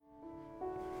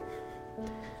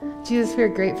Jesus, we're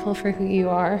grateful for who you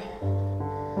are.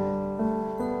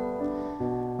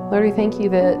 Lord, we thank you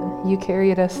that you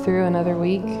carried us through another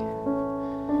week.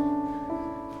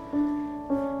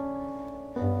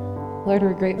 Lord,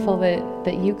 we're grateful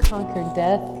that you conquered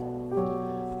death.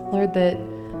 Lord, that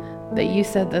you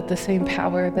said that the same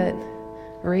power that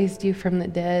raised you from the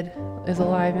dead is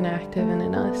alive and active and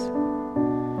in us.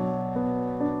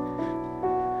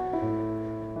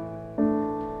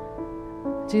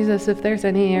 Jesus, if there's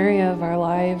any area of our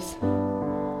lives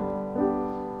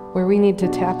where we need to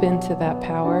tap into that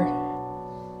power,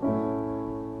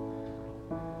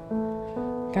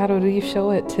 God, would you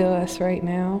show it to us right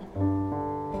now?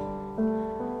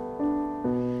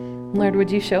 Lord, would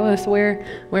you show us where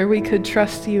we could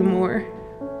trust you more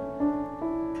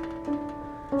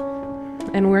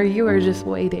and where you are just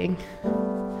waiting.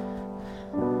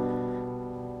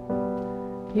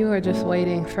 You are just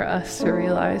waiting for us to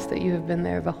realize that you have been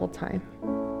there the whole time.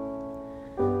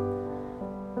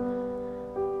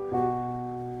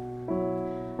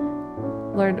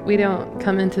 Lord, we don't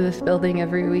come into this building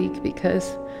every week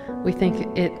because we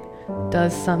think it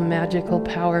does some magical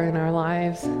power in our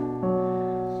lives.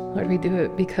 Lord, we do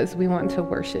it because we want to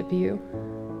worship you.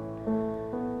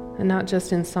 And not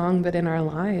just in song, but in our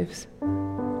lives.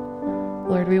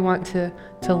 Lord, we want to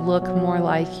look more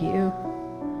like you.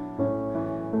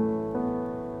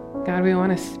 God, we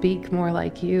want to speak more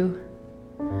like you.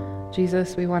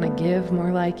 Jesus, we want to give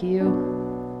more like you.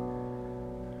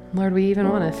 Lord, we even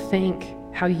want to think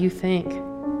how you think.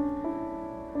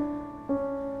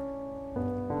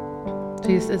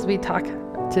 Jesus, as we talk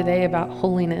today about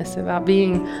holiness, about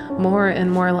being more and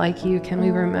more like you, can we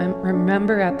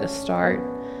remember at the start,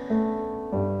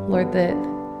 Lord, that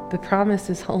the promise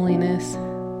is holiness,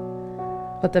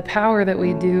 but the power that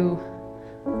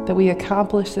we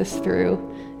accomplish this through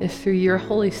is through your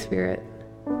Holy Spirit,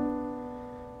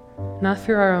 not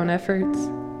through our own efforts.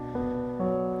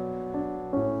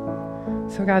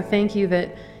 So God, thank you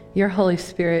that your Holy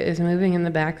Spirit is moving in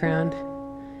the background,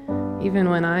 even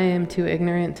when I am too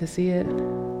ignorant to see it.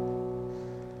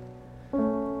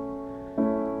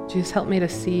 Jesus, help me to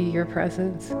see your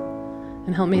presence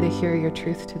and help me to hear your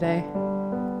truth today.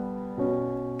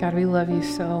 God, we love you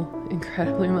so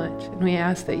incredibly much, and we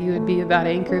ask that you would be about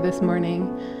Anchor this morning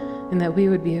and that we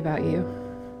would be about you.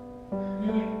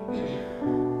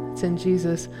 It's in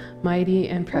Jesus' mighty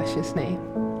and precious name.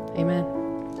 Amen.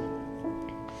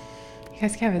 You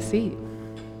guys can have a seat.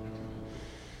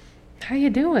 How you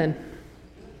doing?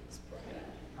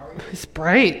 It's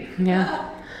bright, yeah.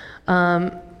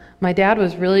 My dad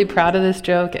was really proud of this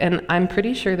joke, and I'm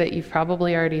pretty sure that you've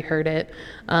probably already heard it.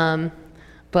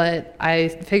 But I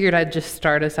figured I'd just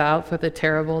start us out with a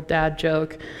terrible dad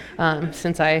joke,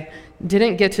 since I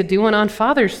didn't get to do one on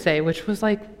Father's Day, which was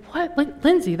like, what,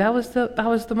 Lindsay? That was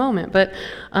the moment. But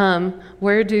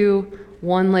where do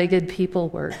one-legged people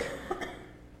work?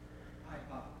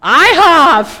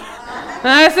 IHOP.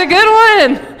 That's a good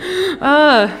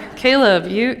one. Caleb,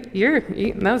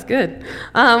 that was good.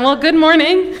 Well, good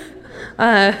morning.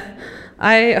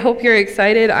 I hope you're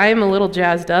excited. I am a little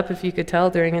jazzed up, if you could tell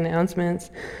during announcements.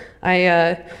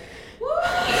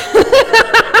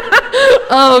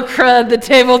 Oh, crud, the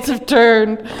tables have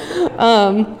turned.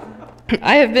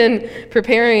 I have been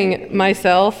preparing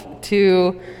myself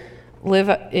to live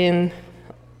in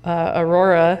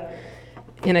Aurora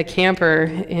in a camper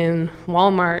in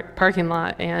Walmart parking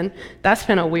lot, and that's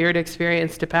been a weird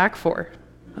experience to pack for.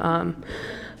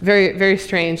 Very, very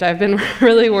strange. I've been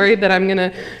really worried that I'm going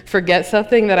to forget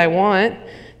something that I want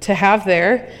to have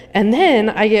there, and then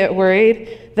I get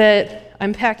worried that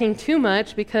I'm packing too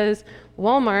much because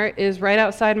Walmart is right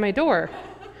outside my door.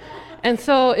 And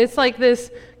so it's like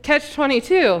this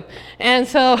catch-22. And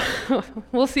so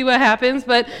we'll see what happens.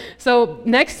 But so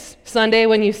next Sunday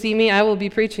when you see me, I will be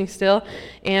preaching still,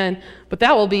 but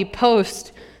that will be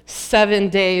post 7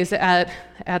 days at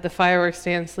the fireworks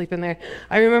stand, sleeping there.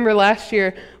 I remember last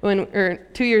year, or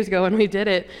 2 years ago when we did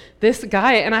it, this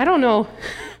guy, and I don't know,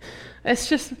 it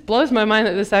just blows my mind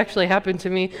that this actually happened to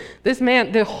me. This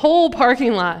man, the whole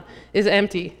parking lot is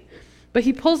empty, but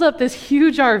he pulls up this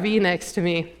huge RV next to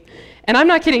me, and I'm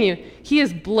not kidding you, he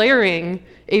is blaring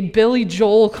a Billy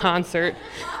Joel concert,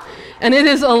 and it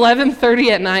is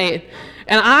 11:30 at night.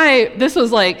 And this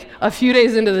was like a few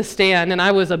days into the stand, and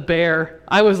I was a bear.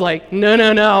 I was like,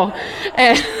 no.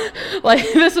 And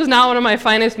like, this was not one of my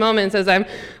finest moments as I'm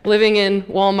living in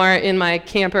Walmart in my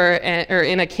camper, or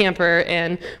in a camper,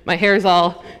 and my hair's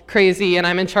all crazy, and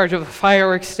I'm in charge of a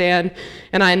fireworks stand,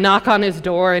 and I knock on his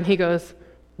door, and he goes,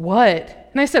 "What?"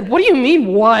 And I said, "What do you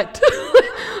mean, what?"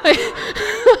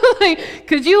 like,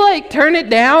 could you like turn it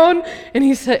down? And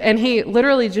he said, and he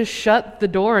literally just shut the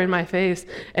door in my face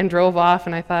and drove off.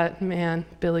 And I thought, man,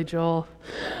 Billy Joel.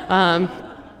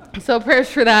 So prayers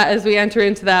for that as we enter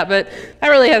into that. But that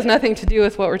really has nothing to do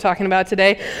with what we're talking about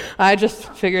today. I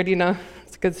just figured,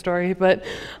 it's a good story. But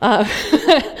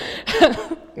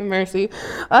mercy.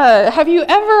 Have you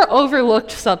ever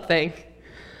overlooked something?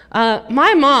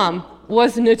 My mom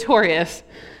was notorious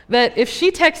that if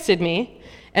she texted me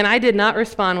and I did not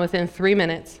respond within 3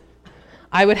 minutes,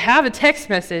 I would have a text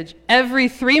message every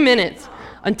 3 minutes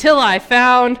until I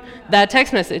found that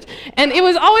text message. And it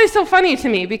was always so funny to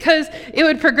me because it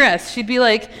would progress. She'd be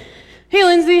like, hey,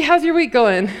 Lindsay, how's your week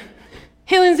going?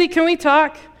 Hey, Lindsay, can we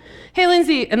talk? Hey,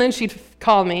 Lindsay. And then she'd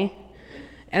call me,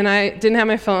 and I didn't have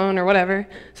my phone or whatever.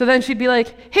 So then she'd be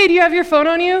like, hey, do you have your phone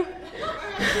on you?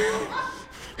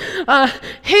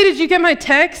 Hey, did you get my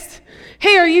text?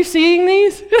 Hey, are you seeing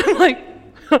these? I'm like,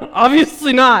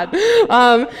 obviously not.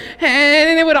 And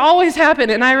it would always happen.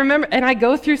 And I remember, and I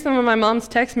go through some of my mom's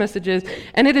text messages,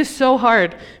 and it is so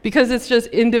hard because it's just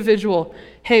individual.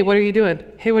 Hey, what are you doing?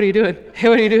 Hey, what are you doing? Hey,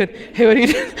 what are you doing? Hey, what are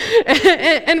you doing?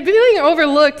 And feeling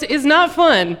overlooked is not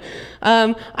fun.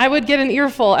 I would get an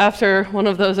earful after one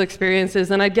of those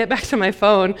experiences, and I'd get back to my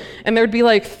phone, and there'd be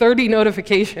like 30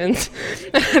 notifications.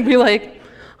 And I'd be like,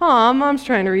 aw, mom's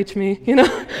trying to reach me,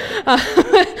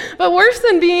 But worse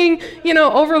than being,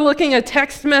 overlooking a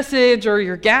text message or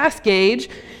your gas gauge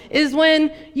is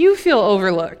when you feel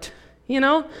overlooked.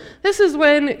 This is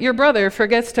when your brother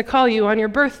forgets to call you on your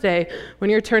birthday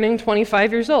when you're turning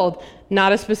 25 years old.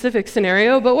 Not a specific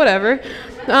scenario, but whatever.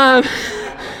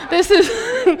 This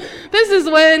is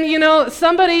when,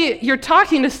 you're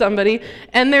talking to somebody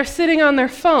and they're sitting on their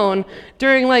phone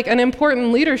during like an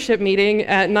important leadership meeting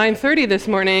at 9:30 this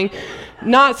morning.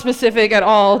 Not specific at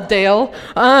all, Dale.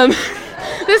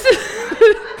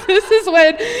 This is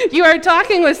when you are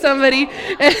talking with somebody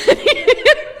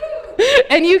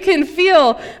and you can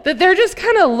feel that they're just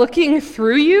kind of looking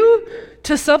through you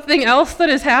to something else that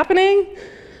is happening.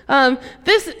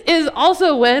 This is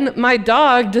also when my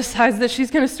dog decides that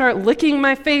she's going to start licking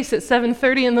my face at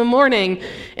 7:30 in the morning,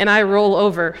 and I roll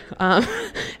over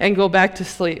and go back to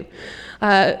sleep.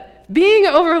 Being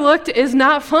overlooked is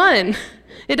not fun.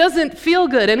 It doesn't feel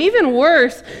good. And even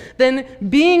worse than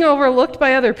being overlooked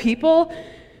by other people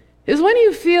is when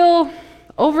you feel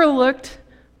overlooked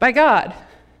by God.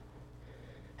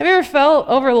 Have you ever felt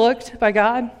overlooked by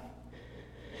God?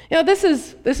 This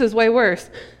is way worse.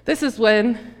 This is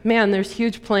when, there's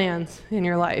huge plans in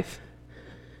your life,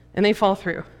 and they fall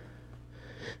through.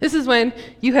 This is when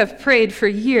you have prayed for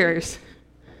years,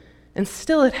 and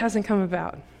still it hasn't come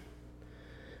about.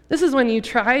 This is when you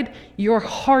tried your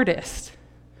hardest,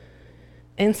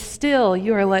 and still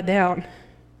you are let down.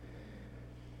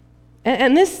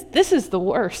 And this is the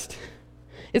worst.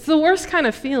 It's the worst kind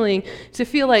of feeling to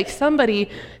feel like somebody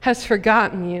has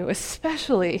forgotten you,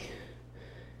 especially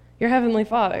your Heavenly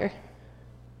Father.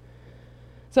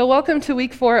 So welcome to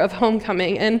week 4 of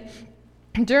Homecoming. And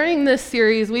during this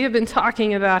series, we have been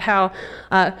talking about how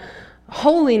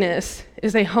holiness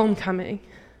is a homecoming,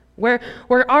 where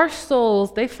our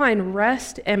souls, they find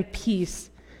rest and peace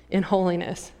in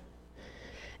holiness.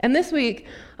 And this week,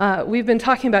 we've been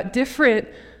talking about different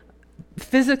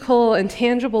physical and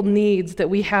tangible needs that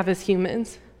we have as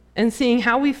humans, and seeing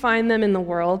how we find them in the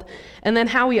world, and then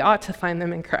how we ought to find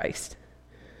them in Christ.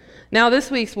 Now,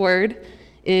 this week's word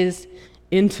is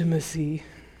intimacy.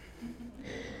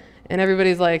 And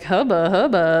everybody's like,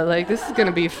 hubba, like this is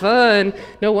gonna be fun.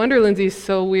 No wonder Lindsay's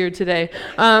so weird today.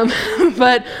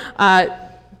 But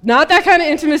not that kind of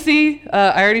intimacy.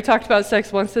 I already talked about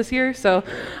sex once this year, so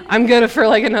I'm good for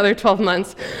like another 12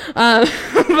 months.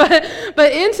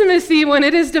 But intimacy, when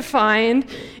it is defined,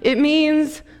 it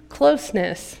means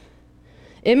closeness.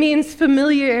 It means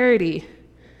familiarity.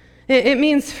 It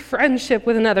means friendship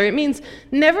with another. It means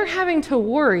never having to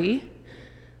worry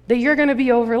that you're going to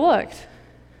be overlooked.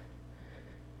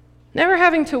 Never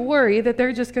having to worry that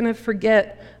they're just going to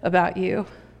forget about you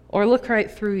or look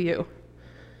right through you.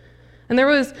 And there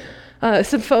was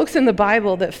some folks in the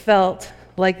Bible that felt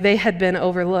like they had been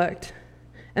overlooked.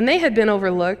 And they had been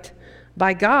overlooked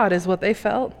by God is what they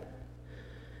felt.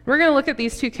 We're going to look at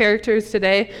these 2 characters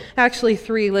today, actually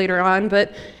 3 later on,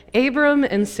 but Abram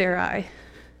and Sarai.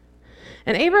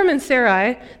 And Abram and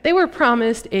Sarai, they were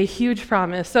promised a huge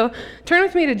promise. So turn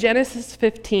with me to Genesis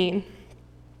 15.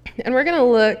 And we're going to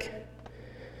look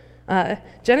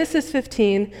Genesis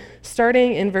 15,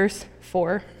 starting in verse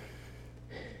 4.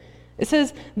 It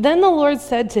says, "Then the Lord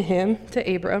said to him,"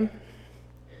 to Abram,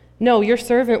 "No, your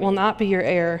servant will not be your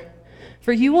heir,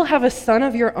 for you will have a son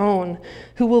of your own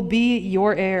who will be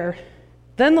your heir.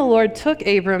 Then the Lord took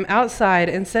Abram outside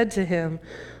and said to him,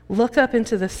 "Look up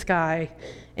into the sky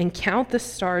and count the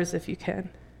stars if you can.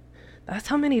 That's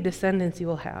how many descendants you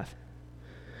will have."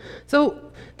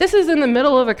 So this is in the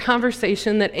middle of a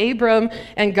conversation that Abram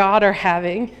and God are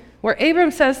having, where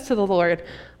Abram says to the Lord,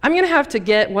 "I'm going to have to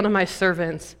get one of my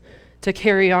servants to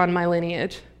carry on my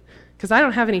lineage because I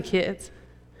don't have any kids."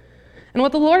 And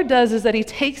what the Lord does is that he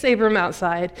takes Abram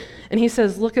outside and he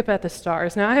says, "Look up at the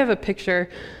stars." Now I have a picture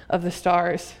of the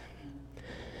stars.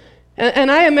 And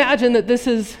I imagine that this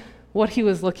is what he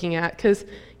was looking at, because,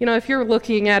 if you're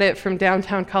looking at it from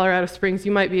downtown Colorado Springs,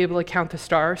 you might be able to count the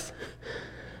stars.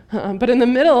 But in the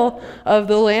middle of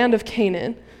the land of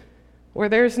Canaan, where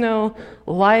there's no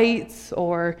lights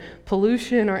or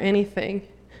pollution or anything,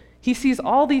 he sees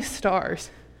all these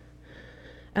stars.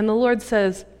 And the Lord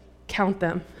says, "Count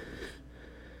them."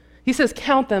 He says,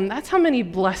 "Count them. That's how many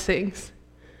blessings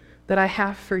that I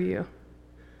have for you."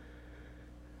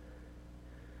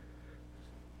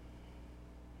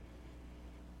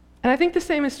 And I think the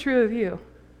same is true of you.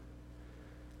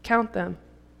 Count them.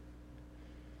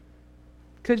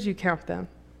 Could you count them?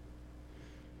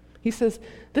 He says,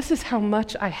 "This is how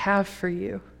much I have for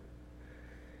you."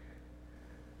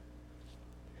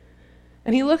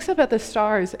 And he looks up at the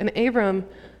stars, and Abram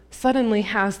suddenly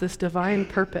has this divine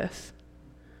purpose.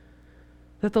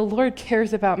 That the Lord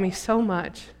cares about me so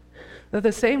much that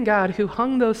the same God who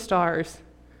hung those stars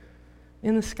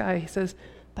in the sky, he says,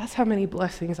 "That's how many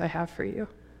blessings I have for you."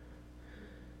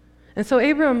 And so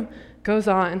Abram goes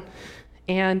on,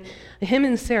 and him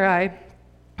and Sarai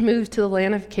moved to the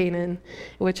land of Canaan,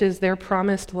 which is their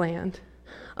promised land.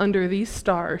 Under these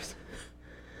stars,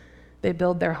 they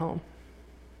build their home.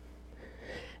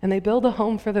 And they build a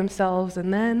home for themselves,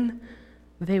 and then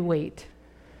they wait.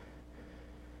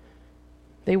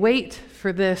 They wait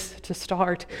for this to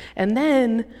start. And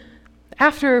then,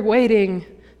 after waiting,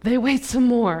 they wait some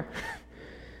more.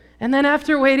 And then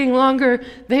after waiting longer,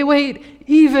 they wait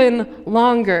even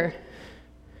longer.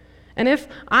 And if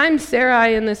I'm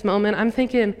Sarai in this moment, I'm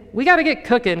thinking, we got to get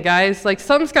cooking, guys. Like,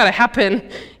 something's got to happen,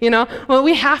 Well,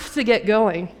 we have to get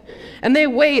going. And they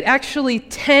wait actually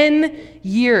 10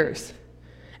 years.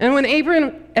 And when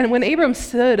Abram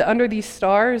stood under these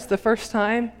stars the first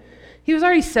time, he was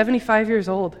already 75 years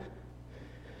old.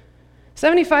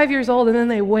 75 years old, and then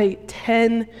they wait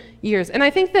 10 years. And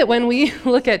I think that when we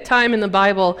look at time in the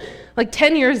Bible,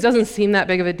 10 years doesn't seem that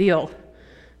big of a deal,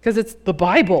 because it's the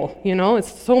Bible,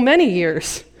 it's so many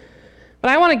years. But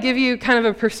I want to give you kind of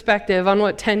a perspective on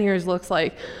what 10 years looks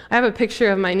like. I have a picture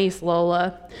of my niece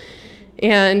Lola.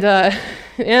 And,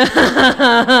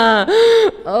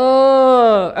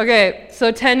 okay,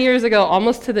 so 10 years ago,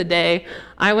 almost to the day,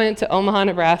 I went to Omaha,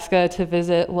 Nebraska to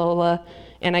visit Lola,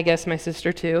 and I guess my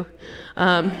sister too.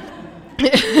 And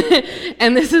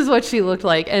this is what she looked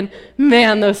like. And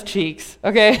man, those cheeks,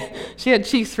 okay? She had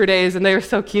cheeks for days, and they were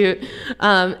so cute.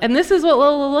 And this is what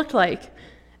Lola looked like.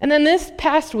 And then this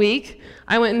past week,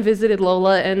 I went and visited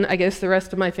Lola and I guess the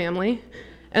rest of my family.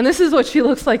 And this is what she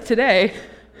looks like today.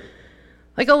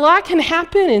 A lot can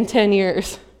happen in 10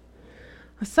 years.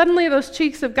 Suddenly those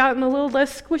cheeks have gotten a little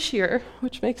less squishier,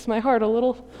 which makes my heart a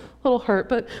little hurt,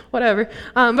 but whatever.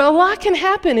 But a lot can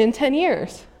happen in 10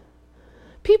 years.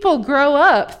 People grow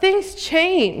up, things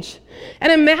change.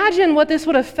 And imagine what this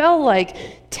would have felt like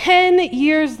 10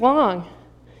 years long.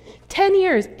 10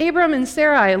 years, Abram and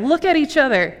Sarai look at each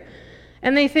other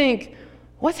and they think,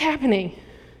 what's happening?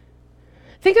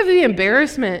 Think of the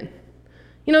embarrassment.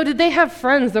 Did they have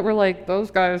friends that were like, those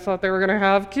guys thought they were going to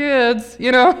have kids,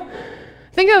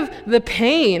 Think of the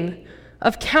pain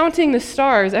of counting the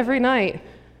stars every night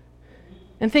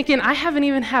and thinking, I haven't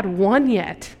even had one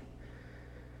yet.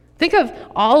 Think of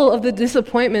all of the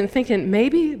disappointment, thinking,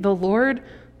 maybe the Lord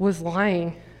was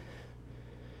lying.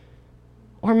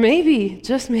 Or maybe,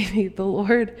 just maybe, the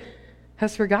Lord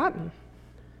has forgotten.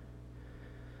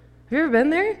 Have you ever been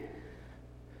there?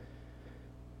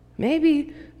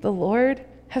 Maybe the Lord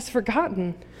has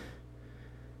forgotten.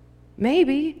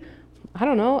 Maybe, I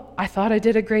don't know, I thought I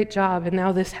did a great job and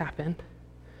now this happened.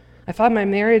 I thought my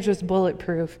marriage was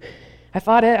bulletproof. I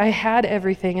thought I had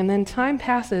everything, and then time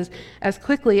passes as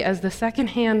quickly as the second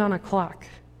hand on a clock.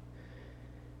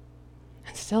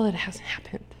 And still it hasn't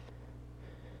happened.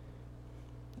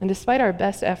 And despite our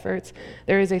best efforts,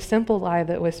 there is a simple lie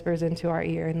that whispers into our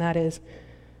ear, and that is,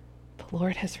 the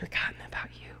Lord has forgotten about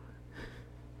you.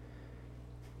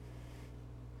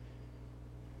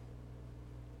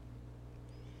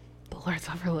 The Lord's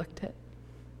overlooked it.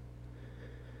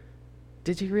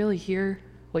 Did you really hear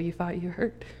what you thought you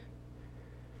heard?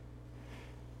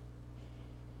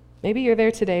 Maybe you're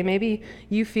there today. Maybe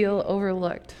you feel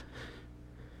overlooked.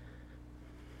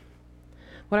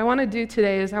 What I want to do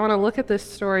today is I want to look at this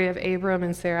story of Abram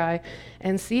and Sarai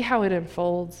and see how it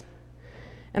unfolds.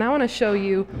 And I want to show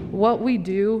you what we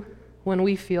do when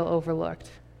we feel overlooked.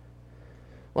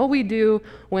 What we do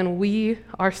when we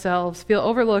ourselves feel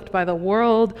overlooked by the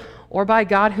world or by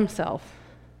God himself.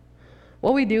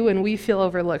 What we do when we feel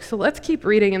overlooked. So let's keep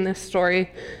reading in this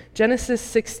story. Genesis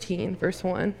 16, verse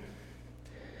 1.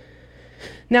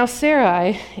 Now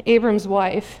Sarai, Abram's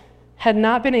wife, had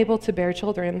not been able to bear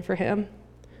children for him,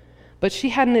 but she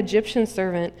had an Egyptian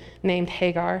servant named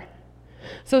Hagar.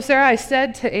 So Sarai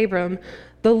said to Abram,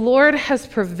 "The Lord has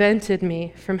prevented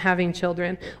me from having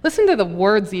children." Listen to the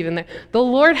words even there. The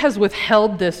Lord has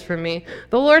withheld this from me.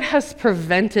 The Lord has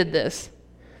prevented this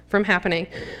from happening.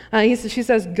 She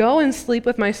says, "Go and sleep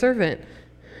with my servant.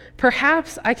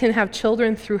 Perhaps I can have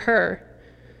children through her."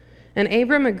 And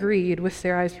Abram agreed with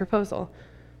Sarai's proposal.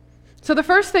 So the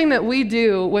first thing that we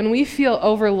do when we feel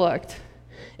overlooked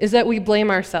is that we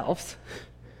blame ourselves.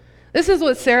 This is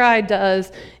what Sarai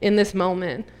does in this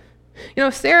moment. You know,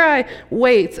 Sarai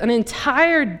waits an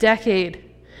entire decade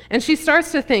and she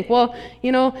starts to think, well,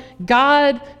 you know,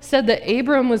 God said that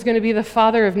Abram was going to be the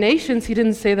father of nations. He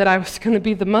didn't say that I was going to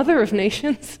be the mother of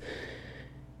nations.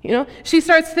 You know, she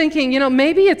starts thinking, you know,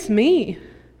 maybe it's me.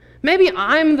 Maybe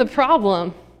I'm the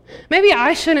problem. Maybe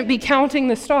I shouldn't be counting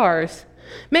the stars.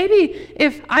 Maybe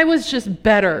if I was just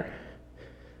better,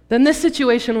 then this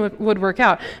situation would work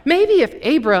out. Maybe if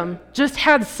Abram just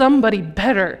had somebody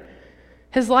better,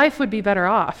 his life would be better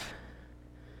off.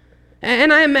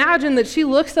 And I imagine that she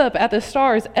looks up at the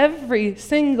stars every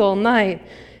single night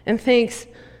and thinks,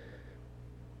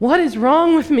 what is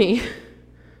wrong with me?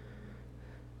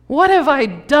 What have I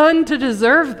done to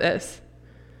deserve this?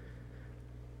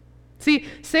 See,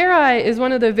 Sarai is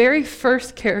one of the very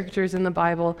first characters in the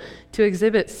Bible to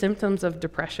exhibit symptoms of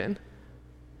depression.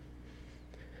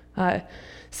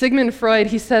 Sigmund Freud,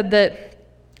 he said that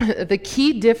the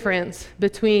key difference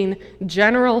between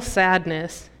general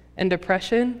sadness and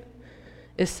depression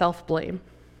is self-blame.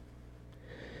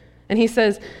 And he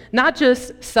says, not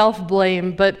just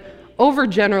self-blame, but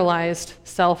overgeneralized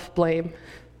self-blame.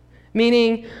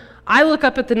 Meaning, I look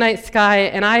up at the night sky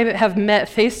and I have met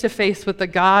face to face with the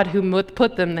God who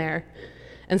put them there,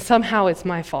 and somehow it's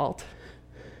my fault.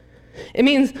 It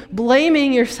means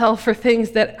blaming yourself for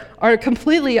things that are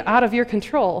completely out of your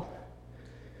control.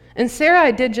 And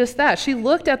Sarai did just that. She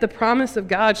looked at the promise of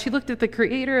God. She looked at the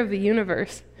creator of the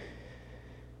universe.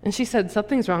 And she said,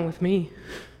 something's wrong with me.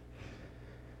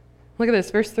 Look at this,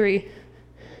 verse 3.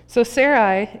 So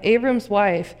Sarai, Abram's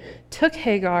wife, took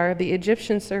Hagar, the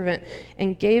Egyptian servant,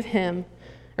 and gave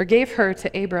her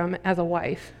to Abram as a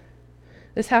wife.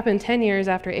 This happened 10 years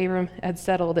after Abram had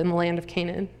settled in the land of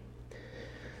Canaan.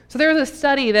 So there was a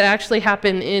study that actually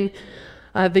happened in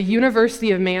the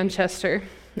University of Manchester,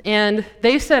 and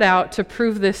they set out to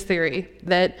prove this theory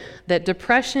that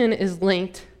depression is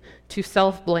linked to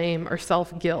self-blame or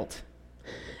self-guilt.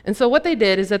 And so what they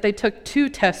did is that they took two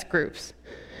test groups.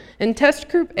 In test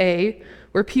group A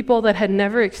were people that had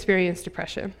never experienced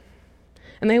depression.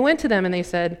 And they went to them and they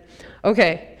said,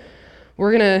 okay,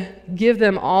 we're going to give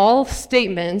them all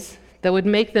statements that would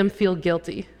make them feel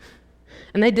guilty.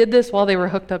 And they did this while they were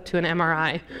hooked up to an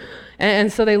MRI.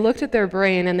 And so they looked at their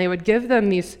brain and they would give them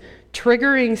these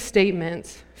triggering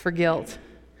statements for guilt.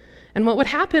 And what would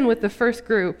happen with the first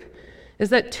group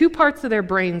is that two parts of their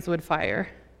brains would fire.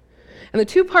 And the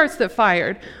two parts that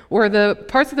fired were the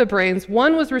parts of the brains.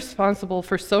 One was responsible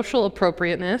for social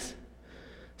appropriateness,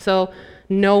 so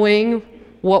knowing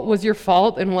what was your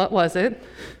fault and what wasn't.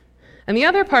 And the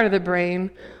other part of the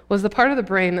brain was the part of the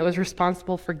brain that was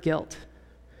responsible for guilt.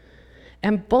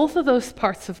 And both of those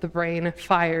parts of the brain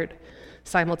fired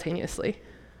simultaneously.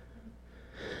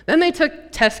 Then they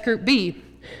took test group B.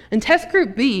 And test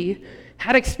group B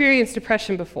had experienced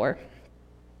depression before.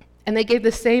 And they gave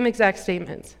the same exact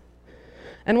statements.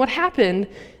 And what happened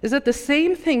is that the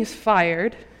same things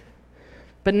fired,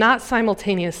 but not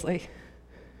simultaneously.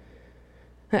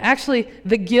 Actually,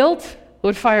 the guilt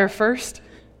would fire first,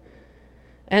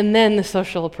 and then the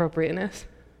social appropriateness.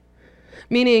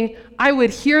 Meaning, I would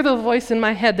hear the voice in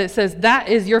my head that says, that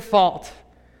is your fault.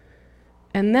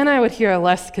 And then I would hear a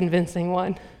less convincing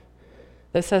one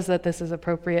that says that this is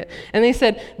appropriate. And they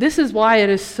said, this is why it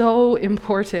is so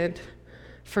important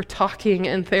for talking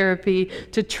and therapy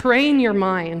to train your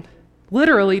mind,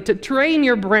 literally to train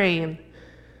your brain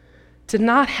to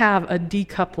not have a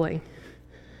decoupling.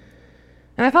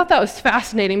 And I thought that was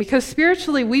fascinating because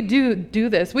spiritually we do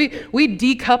this. We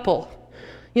decouple.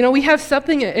 You know, we have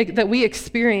something that we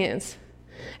experience.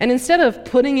 And instead of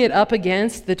putting it up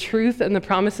against the truth and the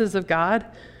promises of God,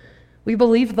 we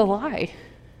believe the lie.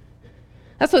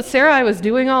 That's what Sarai was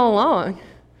doing all along.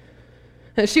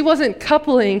 And she wasn't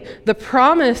coupling the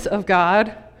promise of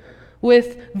God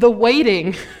with the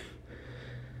waiting.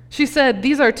 She said,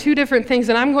 these are two different things,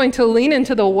 and I'm going to lean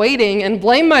into the waiting and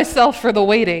blame myself for the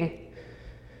waiting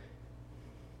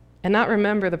and not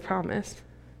remember the promise.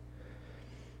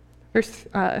 Verse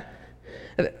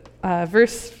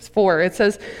 4, it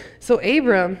says, so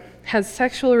Abram has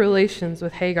sexual relations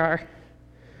with Hagar,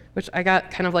 which I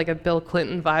got kind of like a Bill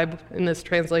Clinton vibe in this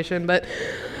translation, but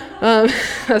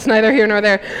that's neither here nor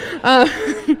there.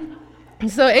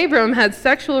 So Abram had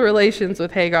sexual relations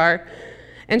with Hagar,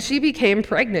 and she became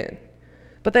pregnant.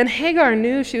 But then Hagar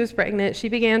knew she was pregnant. She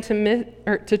began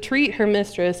to treat her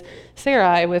mistress,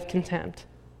 Sarai, with contempt.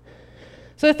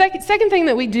 So the second thing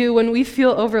that we do when we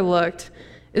feel overlooked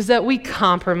is that we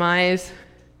compromise.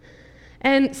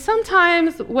 And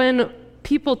sometimes when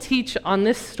people teach on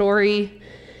this story,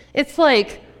 it's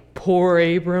like, poor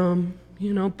Abram,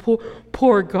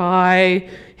 poor guy.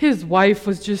 His wife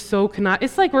was just so conniving.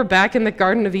 It's like we're back in the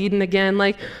Garden of Eden again,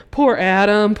 like, poor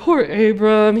Adam, poor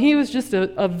Abram. He was just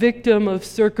a victim of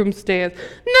circumstance.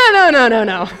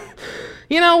 No.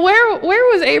 Where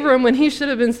was Abram when he should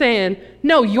have been saying,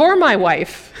 no, you're my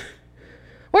wife?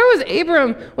 Where was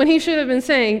Abram when he should have been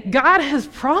saying, God has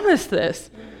promised this,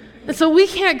 and so we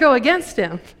can't go against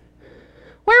him?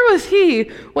 Where was he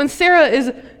when Sarah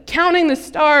is counting the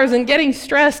stars and getting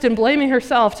stressed and blaming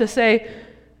herself to say,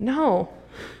 no,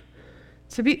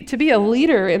 to be a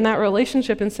leader in that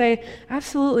relationship and say,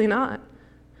 absolutely not.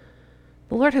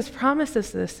 The Lord has promised us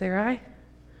this, Sarai.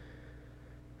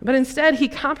 But instead, he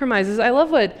compromises. I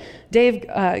love what Dave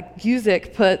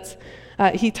Guzik puts.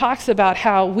 He talks about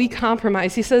how we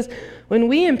compromise. He says, when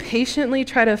we impatiently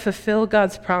try to fulfill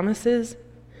God's promises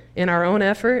in our own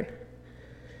effort,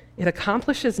 it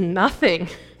accomplishes nothing.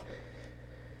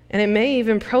 And it may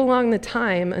even prolong the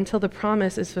time until the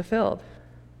promise is fulfilled.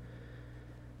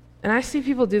 And I see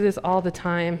people do this all the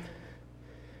time.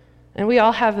 And we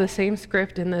all have the same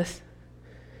script in this.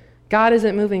 God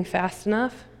isn't moving fast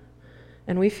enough,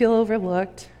 and we feel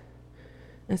overlooked,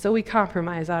 and so we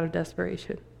compromise out of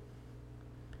desperation.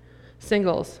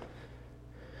 Singles.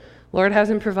 Lord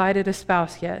hasn't provided a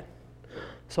spouse yet,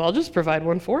 so I'll just provide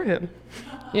one for him.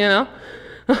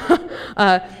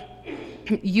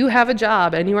 You have a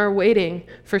job and you are waiting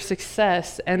for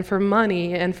success and for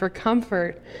money and for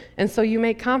comfort, and so you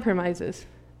make compromises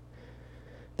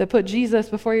that put Jesus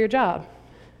before your job.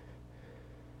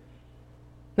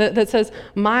 That says,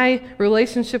 my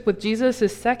relationship with Jesus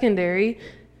is secondary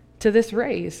to this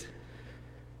raise.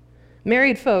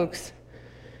 Married folks,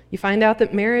 you find out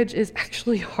that marriage is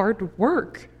actually hard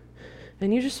work,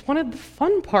 and you just wanted the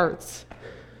fun parts.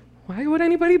 Why would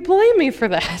anybody blame me for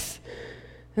that?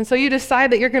 And so you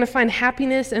decide that you're going to find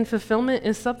happiness and fulfillment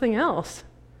in something else.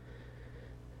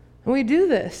 And we do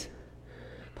this.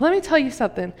 But let me tell you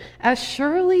something. As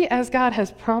surely as God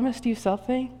has promised you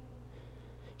something,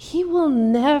 he will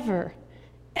never,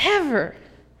 ever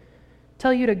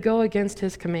tell you to go against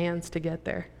his commands to get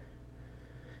there.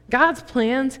 God's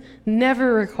plans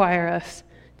never require us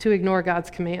to ignore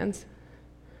God's commands.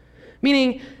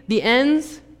 Meaning, the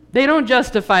ends, they don't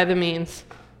justify the means.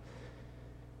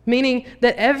 Meaning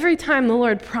that every time the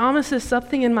Lord promises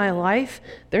something in my life,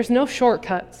 there's no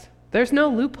shortcuts. There's no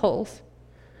loopholes.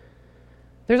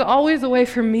 There's always a way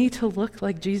for me to look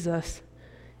like Jesus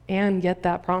and get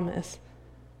that promise.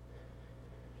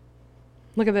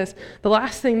 Look at this. The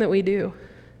last thing that we do,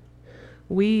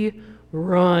 we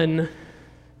run.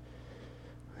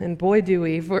 And boy, do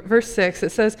we. Verse 6,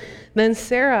 it says, then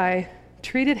Sarai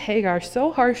treated Hagar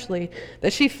so harshly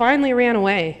that she finally ran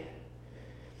away.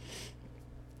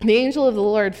 The angel of the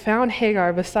Lord found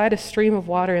Hagar beside a stream of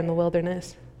water in the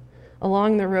wilderness,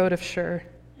 along the road of Shur.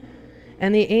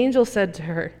 And the angel said to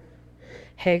her,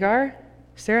 Hagar,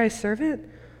 Sarai's servant,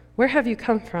 where have you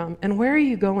come from, and where are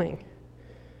you going?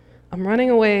 I'm running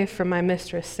away from my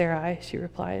mistress, Sarai, she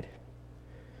replied.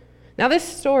 Now this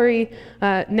story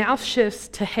now shifts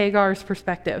to Hagar's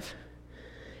perspective.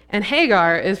 And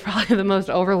Hagar is probably the most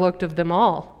overlooked of them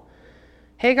all.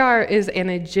 Hagar is an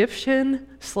Egyptian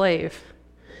slave.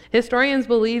 Historians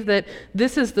believe that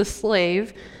this is the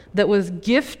slave that was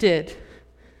gifted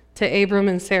to Abram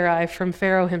and Sarai from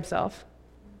Pharaoh himself.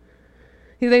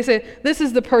 They say this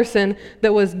is the person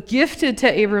that was gifted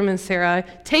to Abram and Sarai,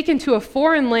 taken to a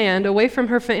foreign land away from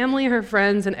her family, her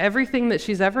friends, and everything that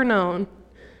she's ever known.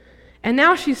 And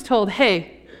now she's told,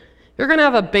 hey, you're going to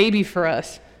have a baby for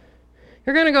us.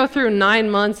 You're going to go through 9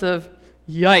 months of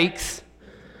yikes,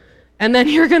 and then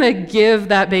you're going to give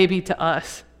that baby to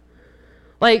us.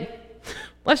 Like,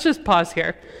 let's just pause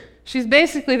here. She's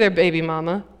basically their baby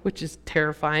mama, which is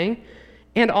terrifying.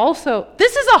 And also,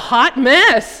 this is a hot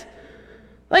mess.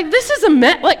 Like, this is a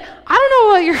mess. Like, I don't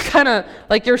know what your kind of,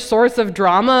 like, your source of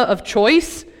drama of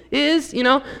choice is. You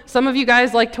know, some of you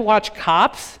guys like to watch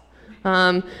Cops.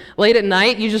 Late at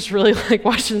night, you just really like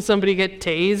watching somebody get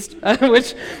tased,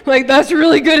 which, like, that's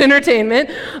really good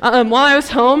entertainment. While I was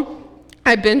home,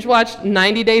 I binge watched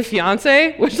 90 Day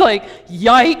Fiancé, which, like,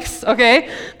 yikes,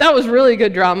 okay? That was really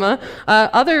good drama.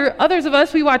 Others of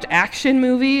us, we watch action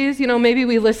movies. You know, maybe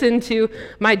we listen to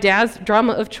my dad's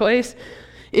drama of choice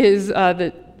is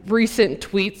the recent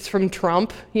tweets from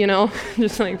Trump, you know,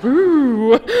 just like,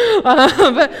 woo.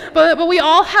 But we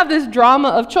all have this drama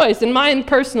of choice, and mine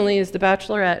personally is The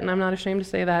Bachelorette, and I'm not ashamed to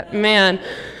say that. Man,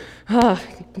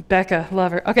 Becca,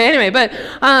 love her. Okay, anyway, but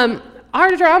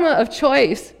our drama of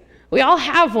choice, we all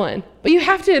have one, but you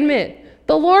have to admit,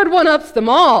 the Lord one-ups them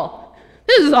all.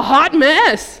 This is a hot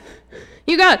mess.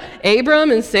 You got Abram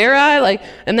and Sarai, like,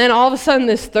 and then all of a sudden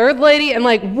this third lady, and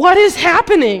like, what is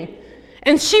happening?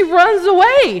 And she runs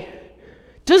away.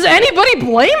 Does anybody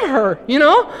blame her? You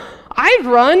know, I'd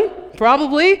run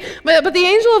probably, but the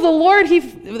angel of the Lord,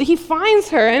 he finds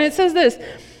her, and it says this: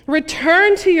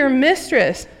 return to your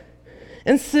mistress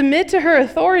and submit to her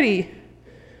authority.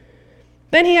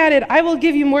 Then he added, I will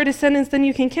give you more descendants than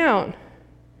you can count.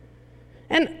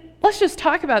 And let's just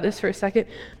talk about this for a second.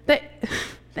 The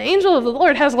angel of the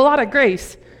Lord has a lot of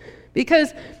grace,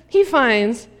 because he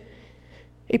finds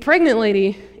a pregnant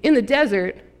lady in the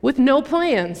desert with no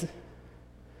plans.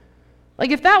 Like,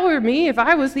 if that were me, if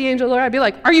I was the angel of the Lord, I'd be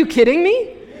like, are you kidding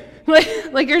me?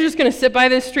 Like you're just going to sit by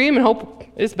this stream and hope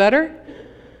it's better?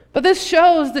 But this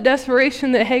shows the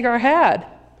desperation that Hagar had.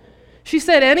 She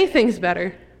said anything's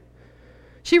better.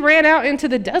 She ran out into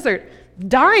the desert.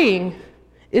 Dying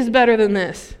is better than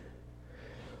this.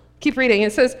 Keep reading.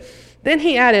 It says, then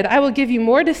he added, I will give you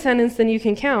more descendants than you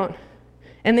can count.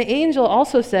 And the angel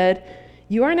also said,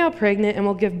 you are now pregnant and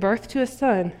will give birth to a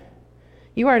son.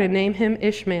 You are to name him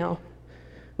Ishmael,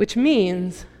 which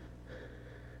means,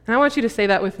 and I want you to say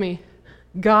that with me,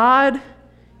 God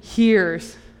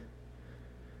hears.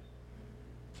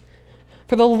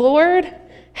 For the Lord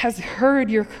has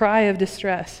heard your cry of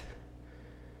distress.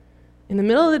 In the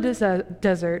middle of the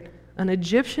desert, an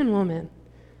Egyptian woman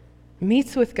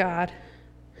meets with God.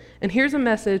 And here's a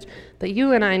message that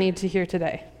you and I need to hear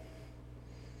today.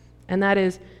 And that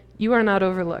is, you are not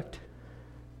overlooked.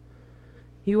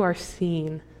 You are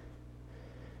seen.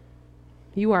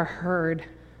 You are heard.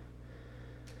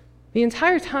 The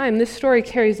entire time this story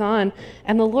carries on,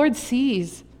 and the Lord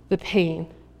sees the pain.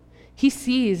 He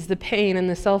sees the pain and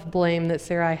the self-blame that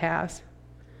Sarai has.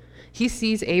 He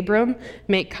sees Abram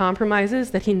make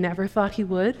compromises that he never thought he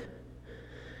would.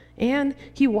 And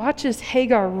he watches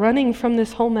Hagar running from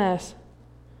this whole mess.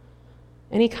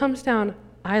 And he comes down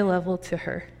eye level to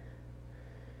her.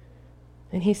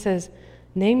 And he says,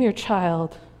 name your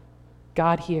child,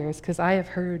 God hears, because I have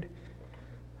heard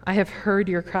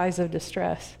your cries of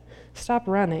distress. Stop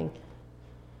running.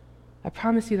 I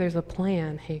promise you there's a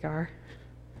plan, Hagar.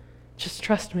 Just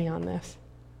trust me on this.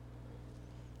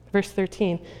 Verse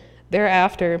 13,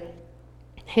 thereafter,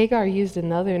 Hagar used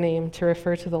another name to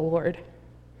refer to the Lord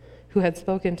who had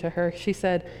spoken to her. She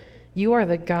said, you are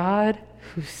the God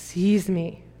who sees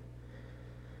me.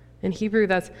 In Hebrew,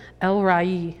 that's El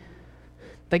Rai,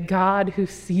 the God who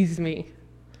sees me.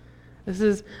 This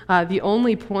is the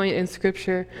only point in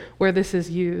Scripture where this is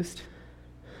used.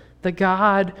 The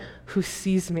God who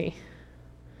sees me.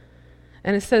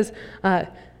 And it says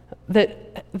that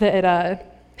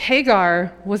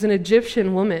Hagar was an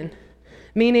Egyptian woman,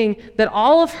 meaning that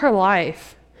all of her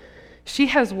life she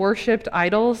has worshipped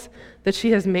idols that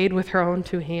she has made with her own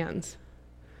two hands.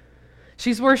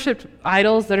 She's worshipped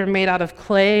idols that are made out of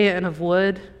clay and of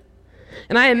wood.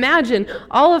 And I imagine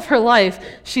all of her life,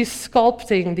 she's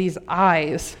sculpting these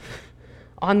eyes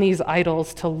on these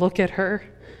idols to look at her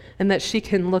and that she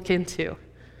can look into.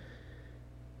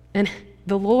 And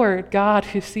the Lord, God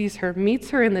who sees her,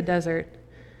 meets her in the desert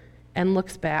and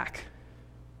looks back.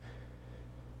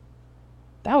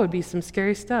 That would be some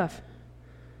scary stuff.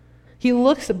 He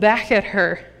looks back at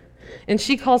her, and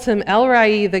she calls him El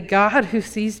Rai, the God who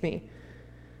sees me.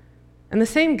 And the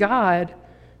same God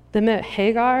that met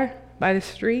Hagar by the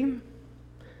stream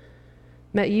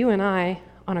met you and I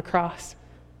on a cross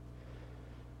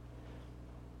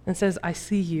and says, I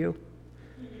see you.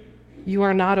 You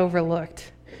are not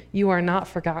overlooked. You are not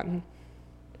forgotten.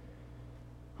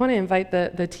 I want to invite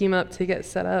the team up to get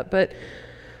set up, but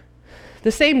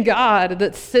the same God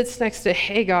that sits next to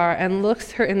Hagar and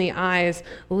looks her in the eyes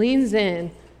leans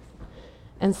in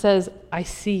and says, I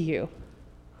see you.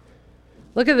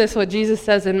 Look at this, what Jesus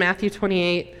says in Matthew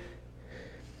 28.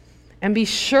 And be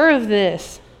sure of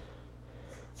this,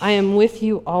 I am with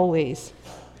you always,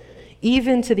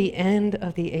 even to the end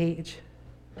of the age.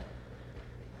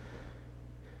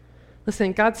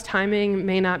 Listen, God's timing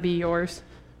may not be yours.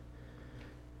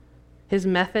 His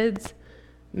methods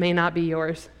may not be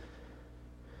yours.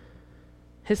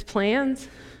 His plans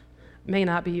may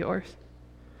not be yours.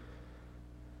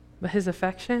 But his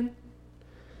affection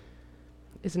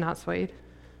is not swayed.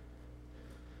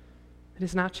 It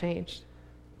is not changed.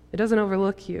 It doesn't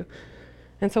overlook you.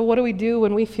 And so what do we do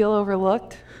when we feel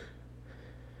overlooked?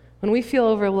 When we feel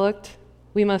overlooked,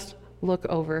 we must look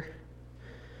over.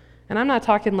 And I'm not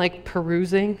talking like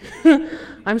perusing.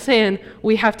 I'm saying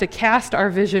we have to cast our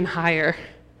vision higher.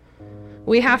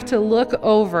 We have to look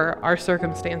over our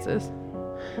circumstances.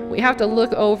 We have to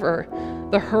look over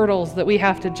the hurdles that we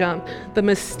have to jump, the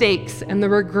mistakes and the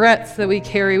regrets that we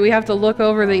carry. We have to look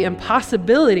over the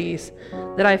impossibilities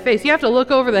that I face. You have to look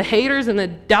over the haters and the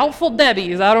doubtful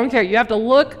Debbies. I don't care. You have to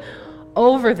look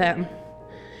over them.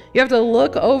 You have to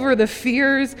look over the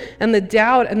fears and the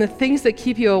doubt and the things that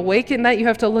keep you awake at night. You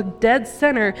have to look dead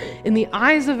center in the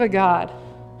eyes of a God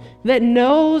that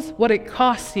knows what it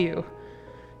costs you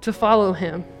to follow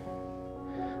him.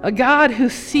 A God who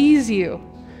sees you,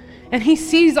 and he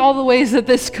sees all the ways that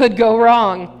this could go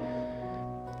wrong.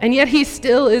 And yet he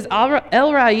still is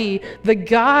El Rai, the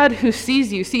God who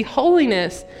sees you. See,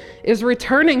 holiness is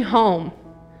returning home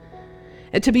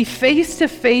and to be face to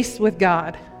face with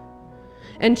God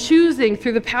and choosing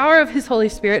through the power of his Holy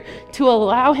Spirit to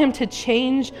allow him to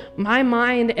change my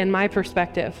mind and my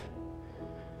perspective.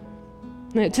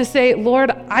 To say, Lord,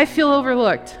 I feel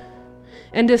overlooked.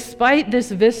 And despite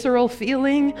this visceral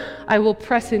feeling, I will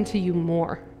press into you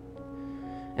more.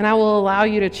 And I will allow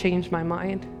you to change my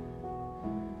mind.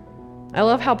 I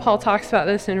love how Paul talks about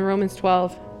this in Romans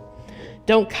 12.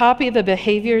 Don't copy the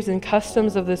behaviors and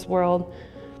customs of this world,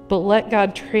 but let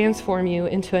God transform you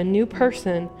into a new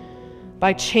person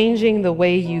by changing the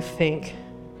way you think.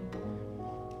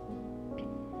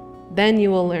 Then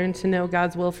you will learn to know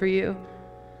God's will for you,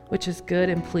 which is good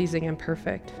and pleasing and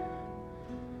perfect.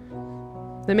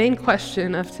 The main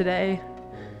question of today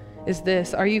is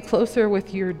this: are you closer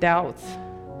with your doubts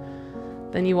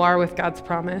than you are with God's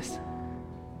promise?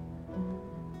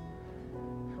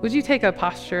 Would you take a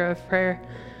posture of prayer?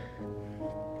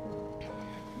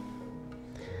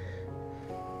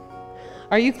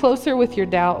 Are you closer with your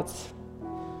doubts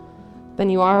than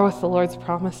you are with the Lord's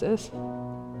promises?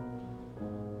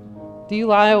 Do you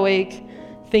lie awake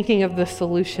thinking of the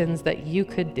solutions that you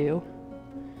could do?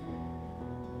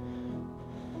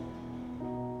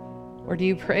 Or do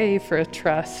you pray for a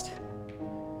trust?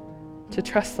 To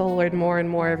trust the Lord more and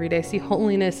more every day. See,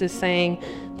 holiness is saying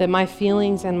that my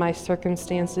feelings and my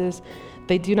circumstances,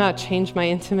 they do not change my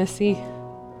intimacy.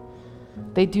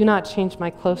 They do not change my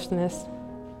closeness.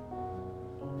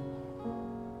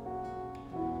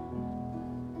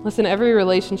 Listen, every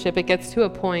relationship, it gets to a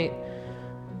point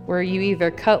where you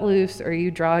either cut loose or you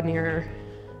draw nearer.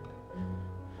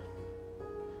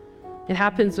 It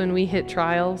happens when we hit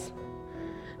trials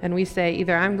and we say,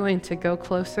 either I'm going to go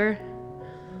closer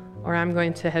or I'm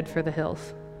going to head for the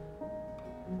hills.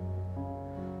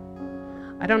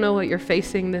 I don't know what you're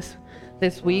facing this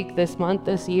week, this month,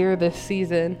 this year, this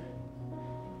season,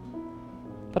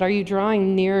 but are you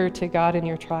drawing nearer to God in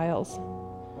your trials?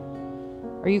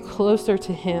 Are you closer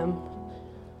to him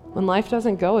when life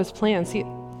doesn't go as planned? See,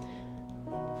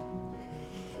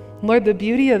 Lord, the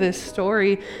beauty of this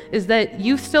story is that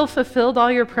you still fulfilled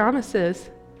all your promises.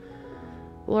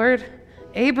 Lord,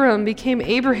 Abram became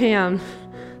Abraham,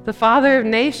 the father of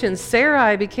nations.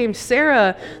 Sarai became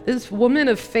Sarah, this woman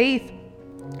of faith.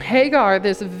 Hagar,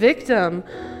 this victim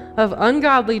of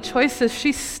ungodly choices,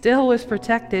 she still was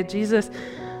protected. Jesus,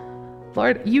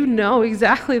 Lord, you know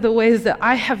exactly the ways that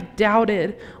I have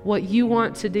doubted what you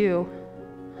want to do.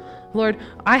 Lord,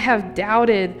 I have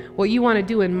doubted what you want to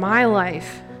do in my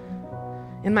life,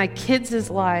 in my kids'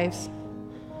 lives.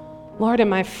 Lord, in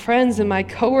my friends and my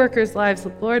coworkers' lives.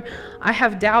 Lord, I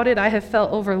have doubted, I have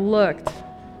felt overlooked.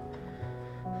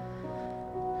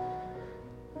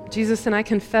 Jesus, and I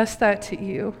confess that to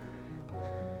you.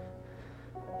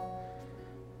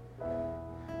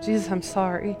 Jesus, I'm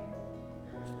sorry.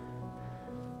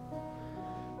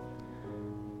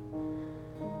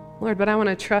 Lord, but I want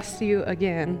to trust you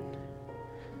again.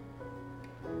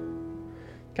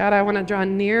 God, I want to draw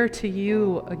near to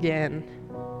you again.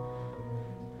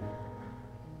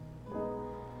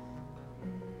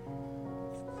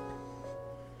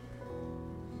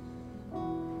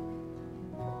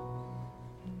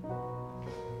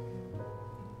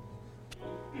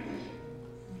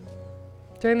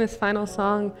 During this final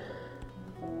song,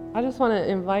 I just want to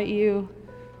invite you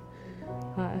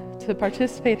to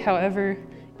participate however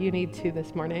you need to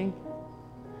this morning.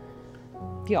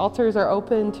 The altars are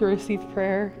open to receive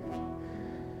prayer.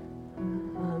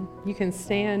 You can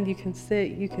stand, you can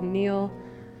sit, you can kneel,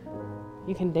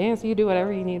 you can dance, you do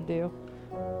whatever you need to do.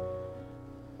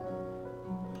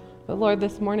 But Lord,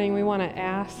 this morning we want to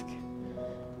ask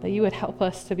that you would help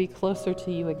us to be closer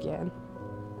to you again,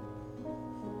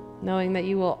 knowing that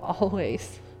you will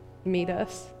always meet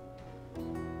us,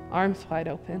 arms wide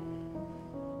open.